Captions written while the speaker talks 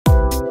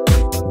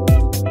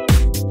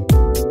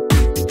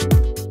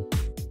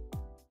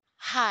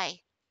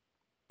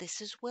This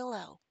is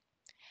Willow,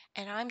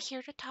 and I'm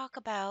here to talk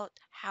about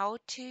how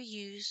to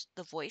use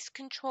the voice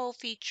control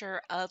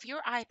feature of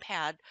your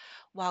iPad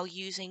while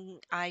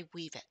using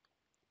iWeaveIt.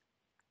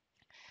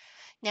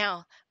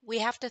 Now, we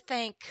have to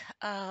thank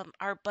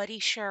our buddy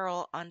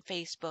Cheryl on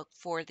Facebook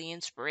for the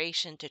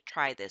inspiration to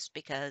try this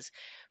because,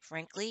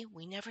 frankly,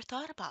 we never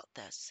thought about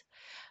this.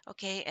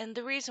 Okay, and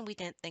the reason we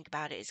didn't think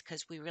about it is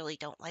because we really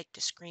don't like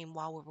to scream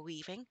while we're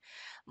weaving.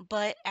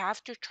 But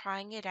after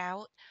trying it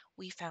out,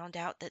 we found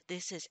out that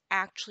this is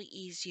actually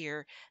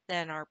easier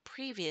than our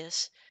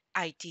previous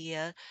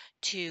idea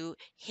to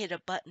hit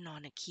a button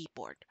on a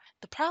keyboard.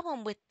 The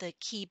problem with the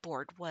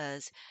keyboard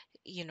was,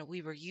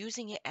 we were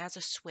using it as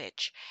a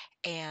switch,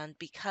 and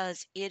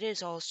because it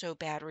is also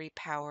battery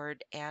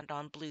powered and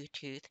on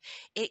Bluetooth,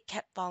 it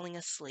kept falling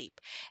asleep.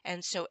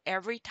 And so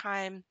every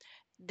time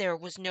there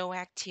was no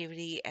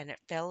activity and it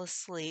fell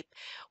asleep,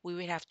 we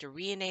would have to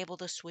re-enable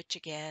the switch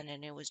again,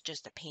 and it was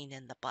just a pain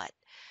in the butt.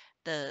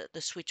 The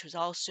switch was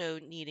also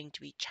needing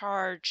to be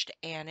charged,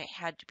 and it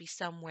had to be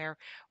somewhere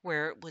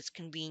where it was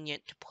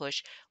convenient to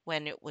push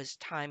when it was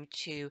time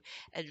to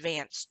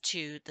advance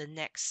to the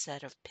next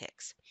set of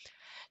picks.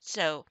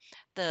 So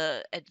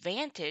the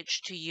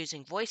advantage to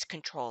using voice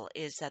control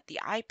is that the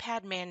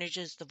iPad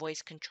manages the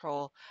voice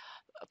control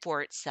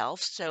for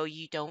itself, so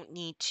you don't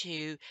need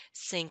to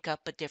sync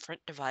up a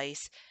different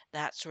device,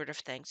 that sort of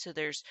thing. So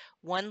there's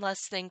one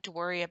less thing to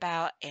worry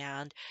about,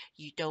 and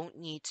you don't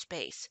need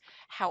space.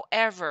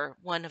 However,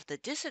 one of the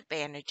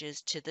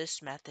disadvantages to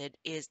this method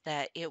is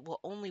that it will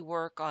only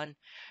work on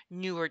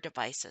newer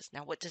devices.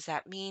 Now, what does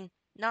that mean?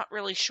 Not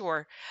really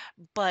sure,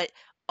 but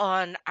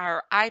on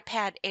our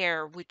iPad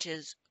Air, which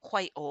is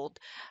quite old,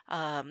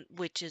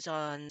 which is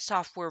on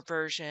software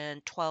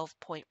version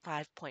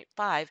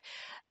 12.5.5,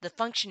 the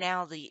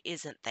functionality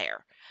isn't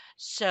there.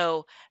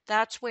 So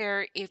that's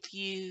where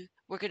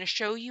we're going to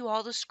show you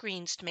all the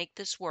screens to make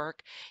this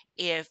work.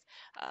 If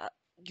uh,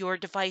 your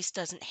device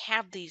doesn't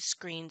have these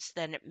screens,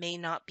 then it may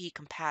not be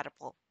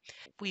compatible.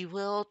 We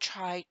will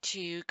try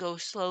to go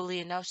slowly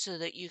enough so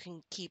that you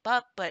can keep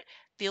up, but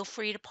feel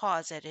free to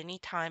pause at any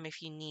time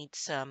if you need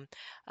some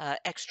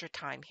extra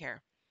time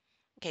here.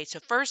 Okay, so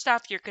first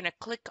off, you're going to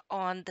click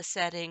on the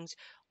settings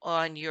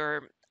on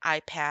your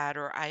iPad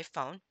or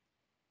iPhone.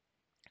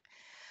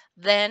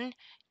 Then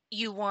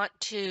you want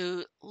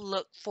to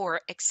look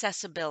for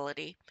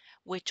accessibility,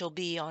 which will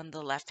be on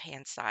the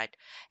left-hand side.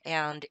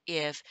 And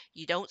if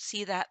you don't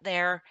see that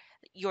there,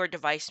 your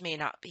device may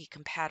not be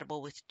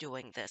compatible with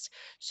doing this.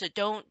 So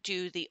don't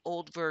do the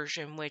old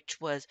version, which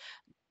was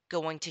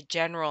going to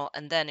general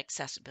and then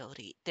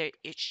accessibility.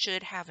 It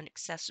should have an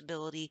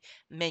accessibility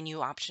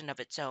menu option of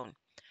its own.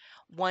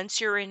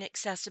 Once you're in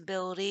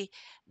accessibility,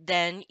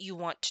 then you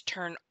want to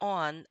turn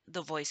on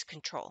the voice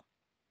control.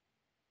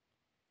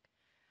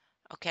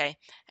 Okay,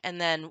 and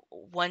then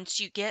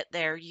once you get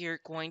there, you're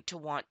going to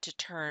want to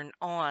turn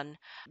on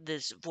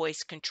this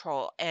voice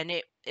control, and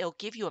it'll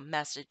give you a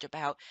message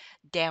about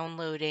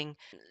downloading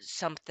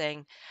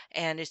something,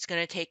 and it's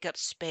going to take up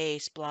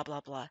space, blah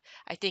blah blah.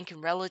 I think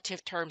in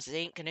relative terms, it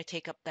ain't going to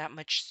take up that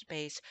much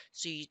space,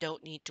 so you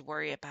don't need to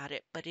worry about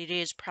it. But it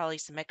is probably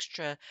some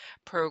extra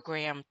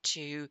program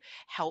to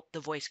help the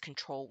voice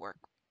control work.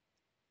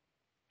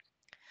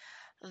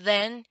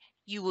 Then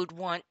you would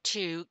want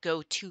to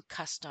go to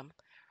custom,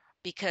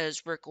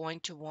 because we're going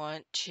to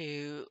want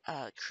to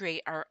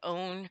create our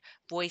own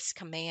voice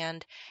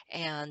command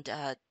and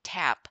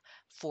tap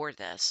for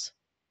this.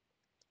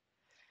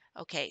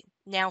 Okay,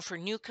 now for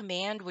new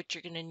command, what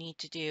you're going to need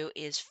to do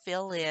is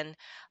fill in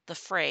the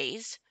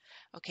phrase.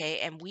 Okay,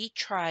 and we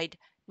tried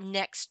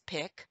next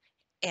pick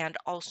and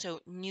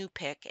also new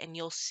pick, and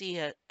you'll see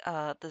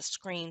the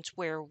screens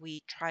where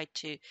we tried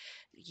to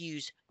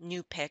use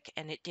new pick,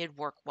 and it did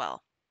work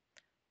well.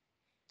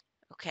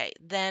 Okay,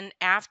 then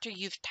after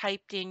you've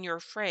typed in your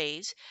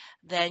phrase,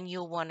 then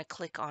you'll want to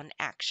click on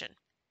action.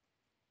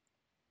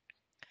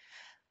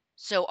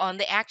 So on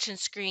the action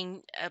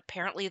screen,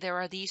 apparently there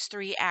are these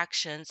three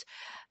actions.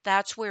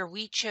 That's where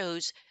we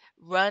chose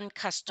run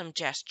custom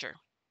gesture.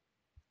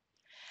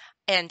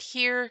 And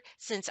here,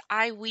 since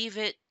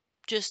iWeaveIt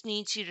just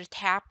needs you to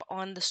tap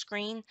on the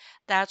screen,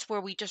 that's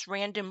where we just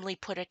randomly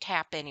put a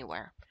tap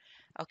anywhere.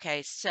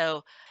 Okay,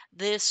 so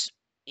this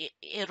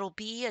it'll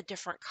be a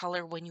different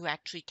color when you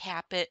actually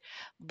tap it,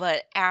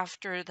 but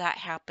after that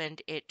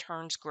happened, it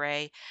turns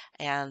gray,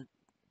 and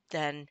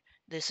then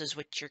this is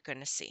what you're going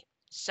to see.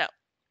 So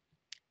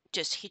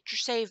just hit your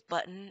save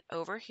button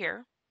over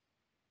here.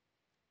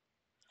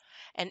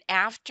 And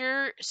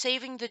after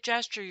saving the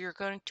gesture, you're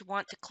going to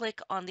want to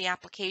click on the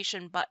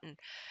application button,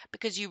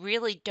 because you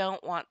really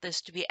don't want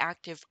this to be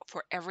active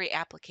for every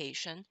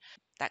application.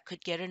 That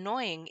could get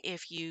annoying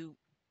if you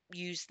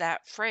use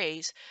that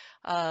phrase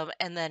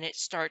and then it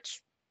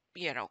starts,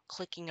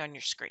 clicking on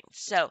your screen.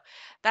 So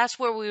that's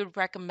where we would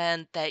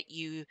recommend that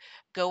you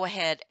go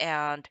ahead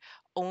and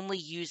only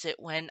use it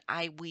when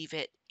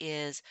iWeaveIt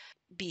is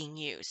being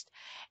used.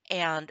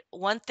 And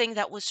one thing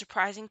that was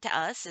surprising to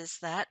us is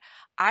that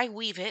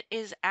iWeaveIt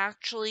is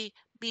actually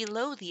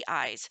below the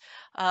I's.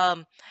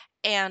 Um,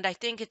 and I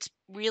think it's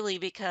really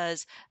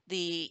because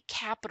the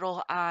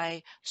capital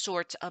I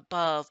sorts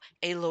above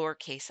a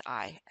lowercase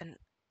I. And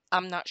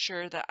I'm not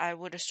sure that I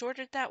would have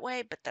sorted that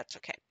way, but that's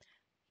okay.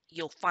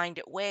 You'll find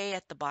it way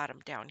at the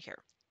bottom down here.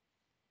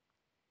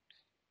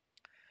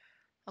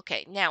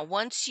 Okay, now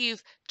once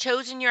you've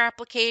chosen your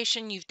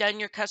application, you've done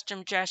your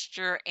custom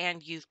gesture,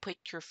 and you've put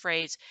your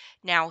phrase,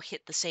 now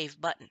hit the save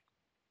button.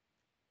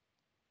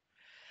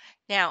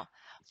 Now,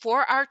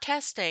 for our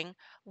testing,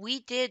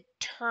 we did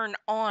turn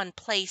on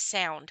play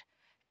sound,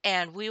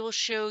 and we will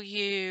show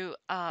you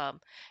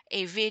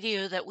a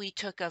video that we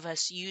took of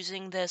us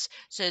using this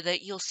so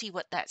that you'll see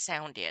what that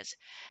sound is.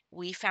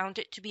 We found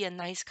it to be a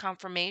nice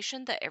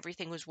confirmation that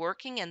everything was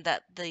working and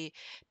that the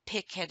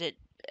pick had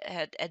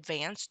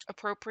advanced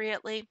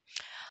appropriately.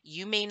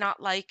 You may not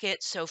like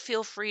it, so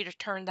feel free to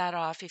turn that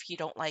off if you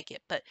don't like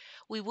it. But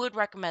we would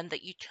recommend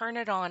that you turn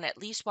it on at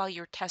least while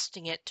you're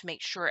testing it to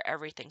make sure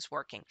everything's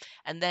working.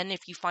 And then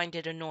if you find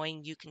it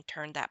annoying, you can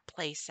turn that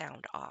play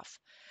sound off.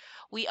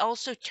 We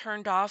also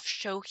turned off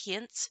show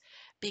hints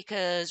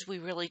because we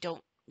really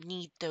don't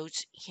need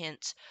those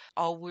hints.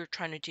 All we're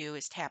trying to do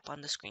is tap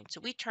on the screen.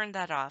 So we turned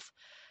that off.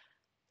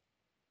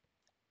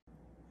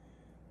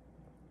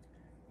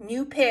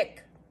 New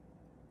pick.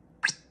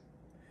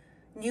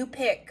 New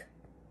pick.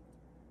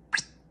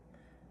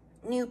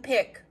 New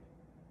pick.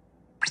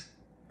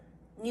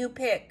 New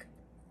pick.